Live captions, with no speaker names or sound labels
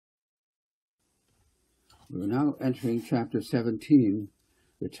We're now entering chapter 17,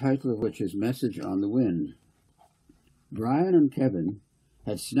 the title of which is Message on the Wind. Brian and Kevin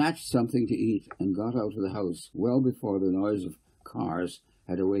had snatched something to eat and got out of the house well before the noise of cars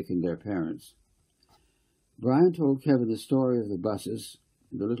had awakened their parents. Brian told Kevin the story of the buses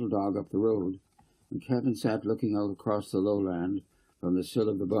and the little dog up the road, and Kevin sat looking out across the lowland from the sill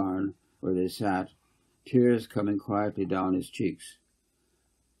of the barn where they sat, tears coming quietly down his cheeks.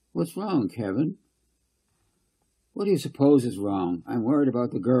 "What's wrong, Kevin?" "What do you suppose is wrong? I'm worried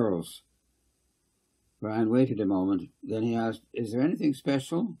about the girls." Brian waited a moment. Then he asked, "Is there anything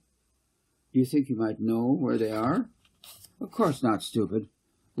special? Do you think you might know where they are?" "Of course not, stupid.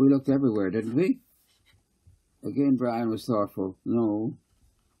 We looked everywhere, didn't we?" Again Brian was thoughtful. "No,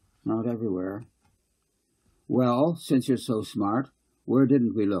 not everywhere." "Well, since you're so smart, where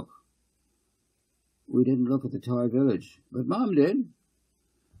didn't we look?" "We didn't look at the toy village, but Mom did."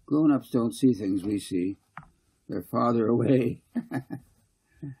 "Grown-ups don't see things we see. They're farther away."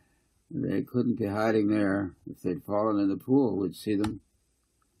 "They couldn't be hiding there. If they'd fallen in the pool, we'd see them."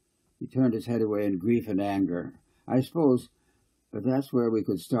 He turned his head away in grief and anger. "I suppose, but that's where we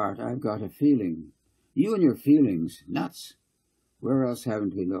could start. I've got a feeling." "You and your feelings. Nuts. Where else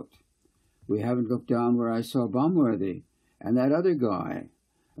haven't we looked? We haven't looked down where I saw Bumworthy and that other guy,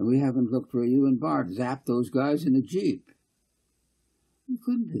 and we haven't looked where you and Bart zapped those guys in the Jeep." "You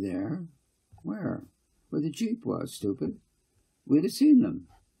couldn't be there." "Where?" "Where the Jeep was, stupid. We'd have seen them.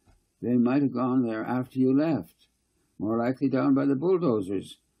 They might have gone there after you left. More likely down by the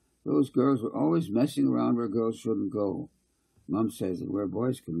bulldozers. Those girls were always messing around where girls shouldn't go. Mom says that where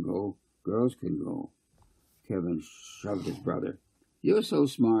boys can go, girls can go." Kevin shoved his brother. "You're so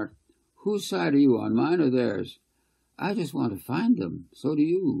smart. Whose side are you on, mine or theirs?" "I just want to find them. So do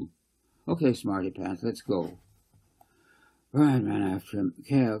you." "Okay, smarty pants, let's go." Brian ran after him.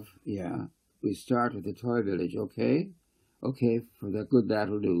 "Kev, yeah, we start with the toy village, okay?" "Okay, for the good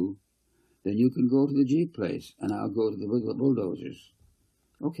that'll do. Then you can go to the Jeep place, and I'll go to the bulldozers."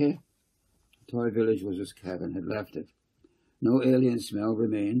 "Okay." The toy village was as Kevin had left it. No alien smell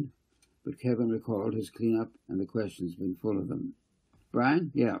remained, but Kevin recalled his cleanup and the questions being full of them.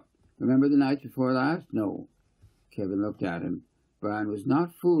 "Brian, yeah, remember the night before last?" "No." Kevin looked at him. Brian was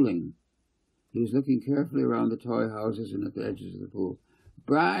not fooling. He was looking carefully around the toy houses and at the edges of the pool.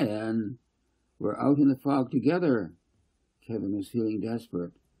 "Brian, we're out in the fog together." Kevin was feeling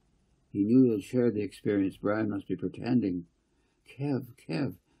desperate. He knew he had shared the experience. Brian must be pretending.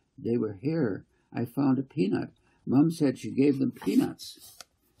 Kev, they were here. I found a peanut. Mom said she gave them peanuts."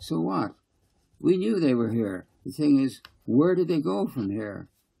 "So what? We knew they were here. The thing is, where did they go from here?"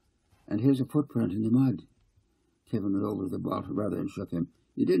 "And here's a footprint in the mud." Kevin went over to the brother and shook him.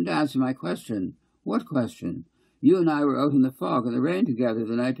 "You didn't answer my question." "What question?" "You and I were out in the fog and the rain together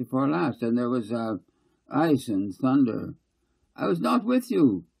the night before last, and there was ice and thunder." "I was not with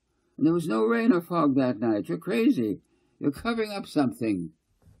you. And there was no rain or fog that night. You're crazy. You're covering up something."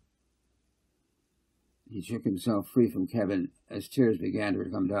 He shook himself free from Kevin as tears began to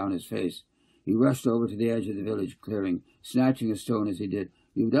come down his face. He rushed over to the edge of the village clearing, snatching a stone as he did.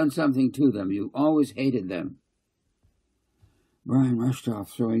 "You've done something to them. You always hated them." Brian rushed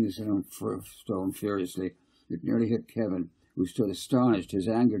off, throwing the stone furiously. It nearly hit Kevin, who stood astonished, his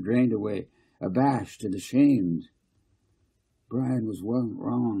anger drained away, abashed and ashamed. Brian was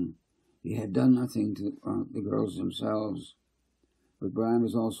wrong. He had done nothing to the girls themselves. But Brian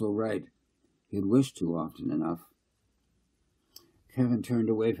was also right. He had wished to often enough. Kevin turned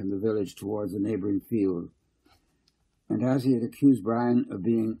away from the village towards the neighboring field, and as he had accused Brian of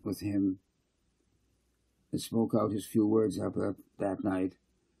being with him, and spoke out his few words up that night,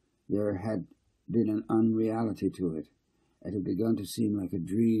 there had been an unreality to it. It had begun to seem like a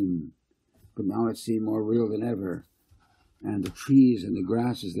dream, but now it seemed more real than ever, and the trees and the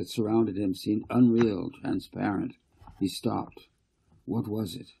grasses that surrounded him seemed unreal, transparent. He stopped. What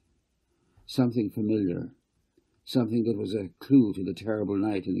was it? Something familiar, something that was a clue to the terrible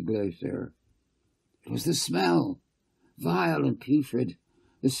night in the glacier. It was the smell, vile and putrid,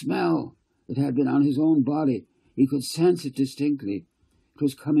 the smell that had been on his own body. He could sense it distinctly. It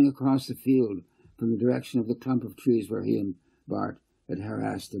was coming across the field from the direction of the clump of trees where he and Bart had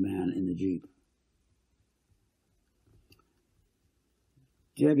harassed the man in the Jeep.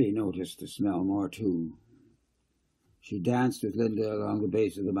 Debbie noticed the smell more too. She danced with Linda along the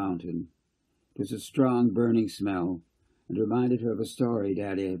base of the mountain. It was a strong, burning smell, and reminded her of a story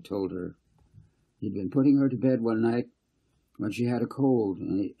Daddy had told her. He'd been putting her to bed one night when she had a cold,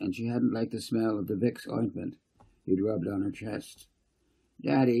 and she hadn't liked the smell of the Vicks ointment he'd rubbed on her chest.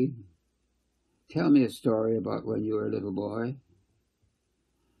 "Daddy, tell me a story about when you were a little boy."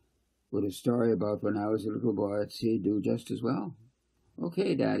 Would a story about when I was a little boy at sea do just as well?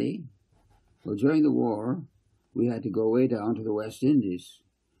 Okay, Daddy. Well, during the war, we had to go way down to the West Indies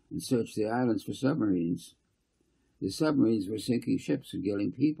and search the islands for submarines. The submarines were sinking ships and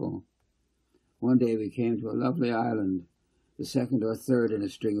killing people. One day we came to a lovely island, the second or third in a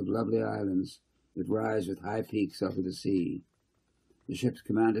string of lovely islands that rise with high peaks out of the sea. The ship's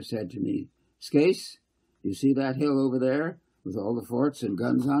commander said to me, "Scace, do you see that hill over there with all the forts and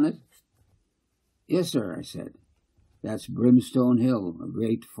guns on it?" "Yes, sir," I said. "That's Brimstone Hill, a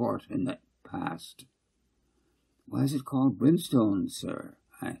great fort in the past." "Why is it called Brimstone, sir?"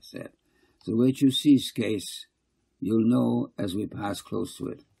 I said. "So wait you see, Scace. You'll know as we pass close to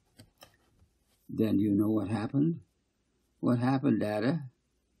it." "Then you know what happened?" "What happened, Dada?"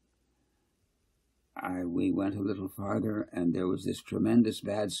 We went a little farther, and there was this tremendous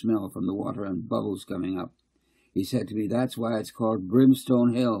bad smell from the water and bubbles coming up. He said to me, "That's why it's called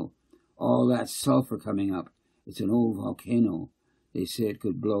Brimstone Hill. All that sulfur coming up. It's an old volcano. They say it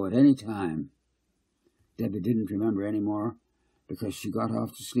could blow at any time." Debbie didn't remember any more because she got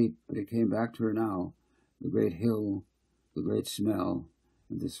off to sleep, but it came back to her now. The great hill, the great smell,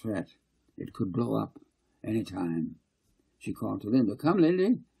 and the threat. It could blow up any time. She called to Linda, "Come,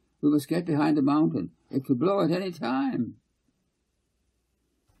 Lindy, we must get behind the mountain. It could blow at any time."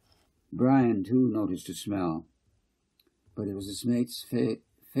 Brian, too, noticed a smell, but it was a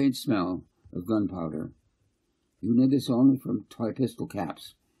faint smell of gunpowder. He knew this only from toy pistol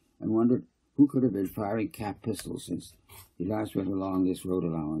caps, and wondered who could have been firing cap pistols since he last went along this road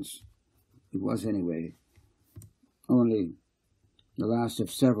allowance. It was, anyway, only the last of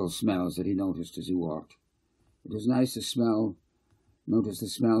several smells that he noticed as he walked. It was nice to notice the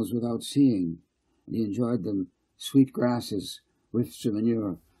smells without seeing, and he enjoyed them: sweet grasses, whiffs of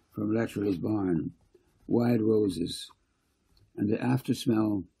manure from Letcherly's barn, wild roses, and the after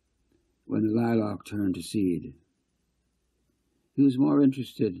smell when the lilac turned to seed. He was more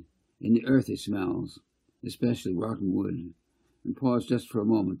interested in the earthy smells, especially rotten wood, and paused just for a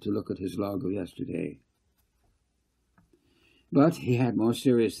moment to look at his log of yesterday. But he had more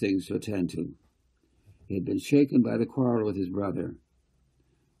serious things to attend to. He had been shaken by the quarrel with his brother.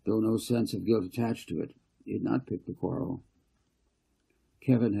 Though no sense of guilt attached to it, he had not picked the quarrel.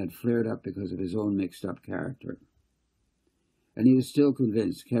 Kevin had flared up because of his own mixed-up character. And he was still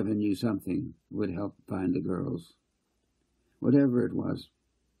convinced Kevin knew something that would help find the girls. Whatever it was,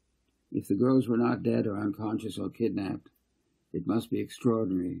 if the girls were not dead or unconscious or kidnapped, it must be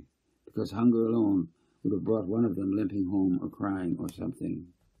extraordinary, because hunger alone would have brought one of them limping home or crying or something.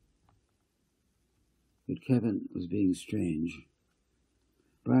 But Kevin was being strange.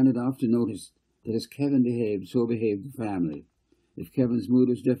 Brian had often noticed that as Kevin behaved, so behaved the family. If Kevin's mood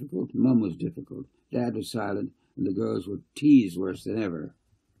was difficult, Mum was difficult, Dad was silent, and the girls would tease worse than ever.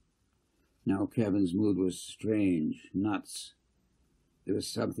 Now Kevin's mood was strange, nuts. There was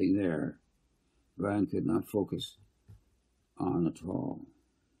something there Brian could not focus on at all.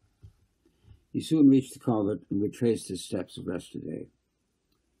 He soon reached the culvert and retraced his steps of yesterday.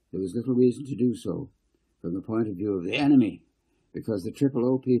 There was little reason to do so from the point of view of the enemy, because the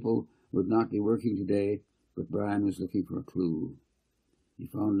O people would not be working today, but Brian was looking for a clue. He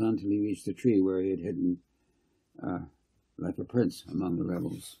found none till he reached the tree where he had hidden like a prince among the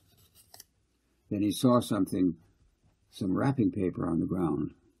rebels. Then he saw some wrapping paper on the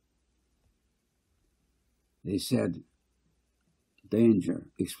ground. They said, "Danger,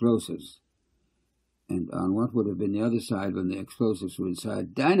 explosives." And on what would have been the other side when the explosives were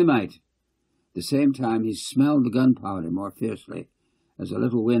inside, "Dynamite!" At the same time, he smelled the gunpowder more fiercely as a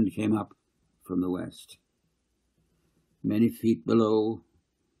little wind came up from the west. Many feet below,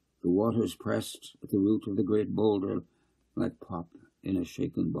 the waters pressed at the root of the great boulder like pop in a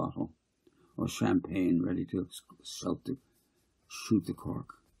shaken bottle, or champagne ready to shoot the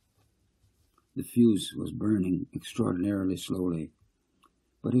cork. The fuse was burning extraordinarily slowly,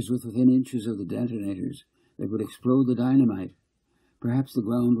 but as with within inches of the detonators that would explode the dynamite. Perhaps the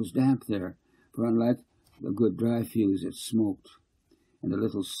ground was damp there, for unlike a good dry fuse, it smoked, and a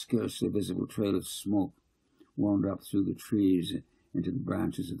little scarcely visible trail of smoke wound up through the trees into the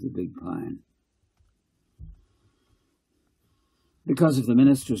branches of the big pine. Because of the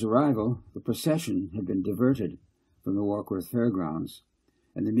minister's arrival, the procession had been diverted from the Warkworth fairgrounds,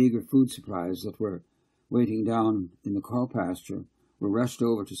 and the meager food supplies that were waiting down in the cow pasture were rushed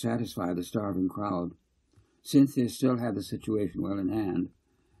over to satisfy the starving crowd. Cynthia still had the situation well in hand,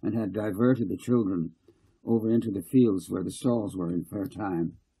 and had diverted the children over into the fields where the stalls were in fair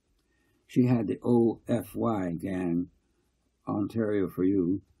time. She had the OFY gang, Ontario for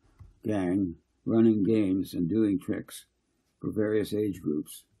You, gang, running games and doing tricks for various age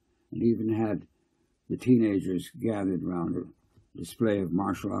groups, and even had the teenagers gathered round a display of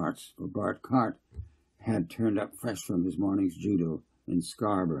martial arts, for Bart Cart had turned up fresh from his morning's judo in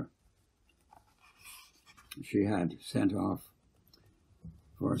Scarborough. She had sent off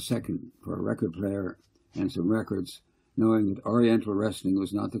for a record player and some records, knowing that Oriental wrestling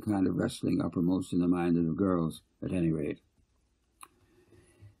was not the kind of wrestling uppermost in the mind of the girls, at any rate.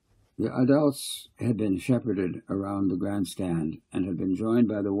 The adults had been shepherded around the grandstand and had been joined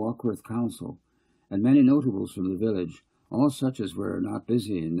by the Warkworth Council and many notables from the village, all such as were not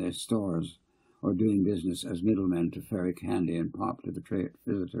busy in their stores or doing business as middlemen to ferry candy and pop to the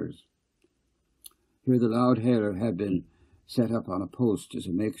visitors. Here the loud hailer had been set up on a post as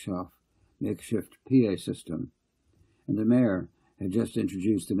a makeshift PA system, and the mayor had just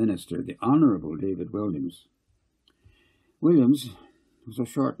introduced the minister, the Honourable David Williams. Williams was a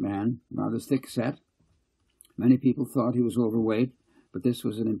short man, rather thick-set. Many people thought he was overweight, but this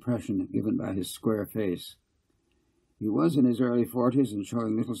was an impression given by his square face. He was in his early 40s and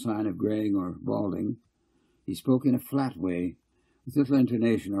showing little sign of greying or balding. He spoke in a flat way, with little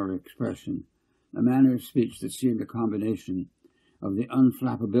intonation or expression, a manner of speech that seemed a combination of the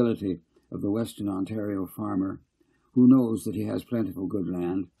unflappability of the Western Ontario farmer, who knows that he has plentiful good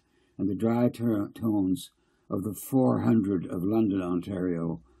land, and the dry tones of the 400 of London,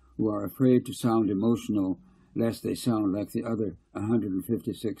 Ontario, who are afraid to sound emotional lest they sound like the other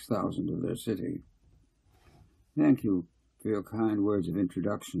 156,000 of their city. Thank you for your kind words of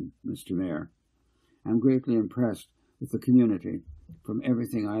introduction, Mr. Mayor. I'm greatly impressed with the community from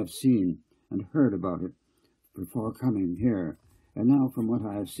everything I have seen and heard about it before coming here, and now from what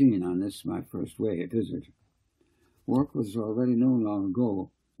I have seen on this my first visit. Wark was already known long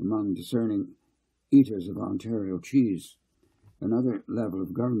ago among discerning eaters of Ontario cheese. Another level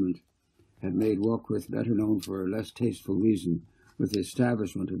of government had made Warkworth better known for a less tasteful reason with the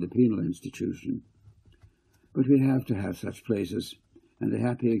establishment of the penal institution. But we have to have such places, and a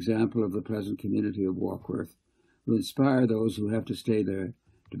happy example of the pleasant community of Warkworth will inspire those who have to stay there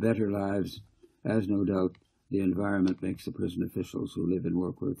to better lives, as no doubt the environment makes the prison officials who live in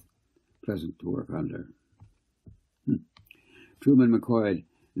Warkworth pleasant to work under. Truman McCoy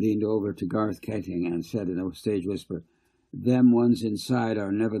leaned over to Garth Keating and said in a stage whisper, "Them ones inside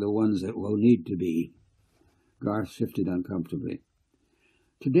are never the ones that will need to be." Garth shifted uncomfortably.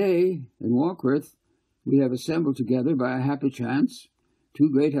 "Today, in Warkworth, we have assembled together by a happy chance two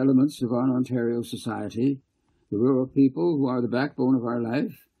great elements of our Ontario society, the rural people who are the backbone of our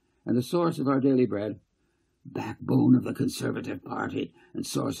life and the source of our daily bread." "Backbone of the Conservative Party and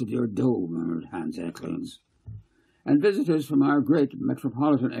source of your dough," murmured Hans Eklunds. "And visitors from our great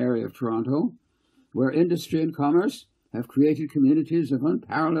metropolitan area of Toronto, where industry and commerce have created communities of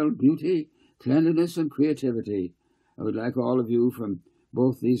unparalleled beauty, cleanliness, and creativity. I would like all of you from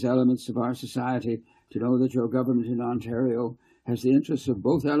both these elements of our society to know that your government in Ontario has the interests of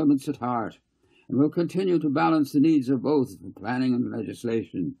both elements at heart and will continue to balance the needs of both for planning and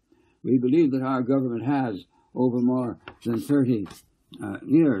legislation. We believe that our government has, over more than 30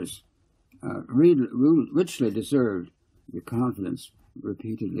 years, richly deserved the confidence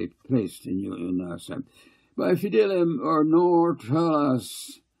repeatedly placed in you in us. By fidelem or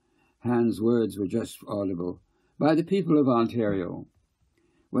nortalis," Hans' words were just audible, "by the people of Ontario.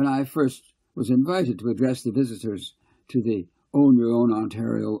 When I first was invited to address the visitors to the Own Your Own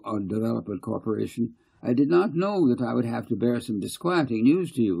Ontario Development Corporation, I did not know that I would have to bear some disquieting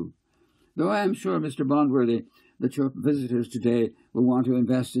news to you. Though I am sure, Mr. Bondworthy, that your visitors today will want to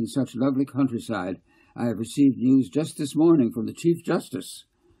invest in such lovely countryside, I have received news just this morning from the Chief Justice."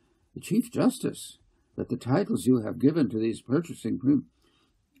 "The Chief Justice? That the titles you have given to these purchasing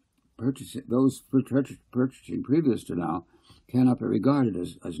previous to now cannot be regarded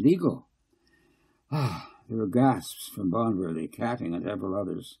as legal." There were gasps from Bondworthy, Catting, and several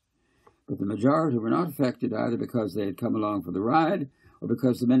others. But the majority were not affected either because they had come along for the ride or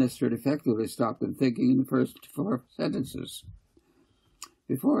because the minister had effectively stopped them thinking in the first 4 sentences.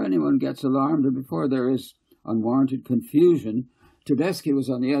 Before anyone gets alarmed or before there is unwarranted confusion, Tedeschi was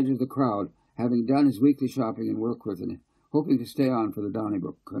on the edge of the crowd, having done his weekly shopping in Warkworth and hoping to stay on for the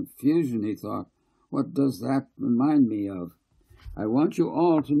Donnybrook. Confusion, he thought. What does that remind me of? I want you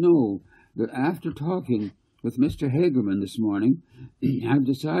all to know that after talking with Mr. Hagerman this morning, I've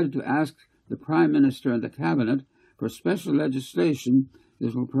decided to ask the Prime Minister and the Cabinet for special legislation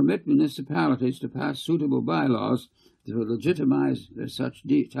that will permit municipalities to pass suitable bylaws that will legitimize such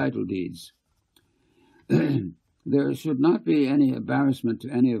title deeds. There should not be any embarrassment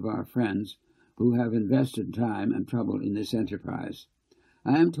to any of our friends who have invested time and trouble in this enterprise.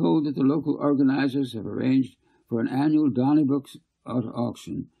 I am told that the local organizers have arranged for an annual Donnybrook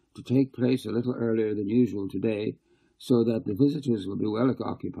auction to take place a little earlier than usual today, so that the visitors will be well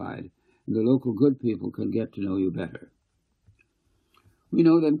occupied and the local good people can get to know you better." "We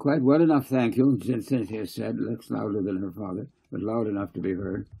know them quite well enough, thank you," Cynthia said, less louder than her father, but loud enough to be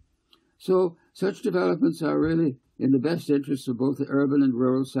heard. "So such developments are really in the best interests of both the urban and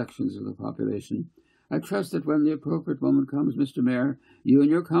rural sections of the population. I trust that when the appropriate moment comes, Mr. Mayor, you and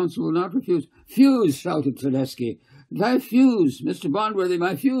your council will not refuse—" "Fuse!" shouted Tedeschi. "My fuse! Mr. Bondworthy,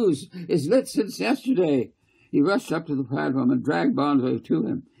 my fuse is lit since yesterday." He rushed up to the platform and dragged Bondworthy to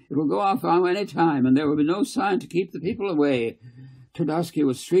him. "It will go off any time, and there will be no sign to keep the people away." Tedeschi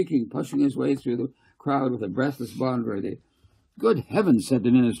was shrieking, pushing his way through the crowd with a breathless Bondworthy. "Good heavens," said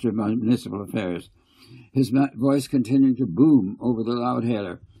the Minister of Municipal Affairs, his voice continuing to boom over the loud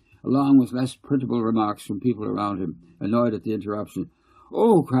hailer, along with less printable remarks from people around him, annoyed at the interruption.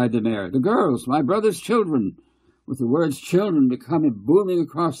 "Oh," cried the mayor, "the girls, my brother's children!" With the words "children" becoming booming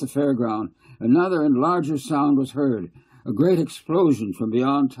across the fairground, another and larger sound was heard, a great explosion from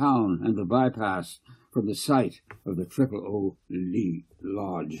beyond town and the bypass from the site of the Triple O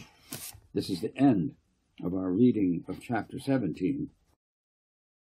Lodge. This is the end of our reading of Chapter 17.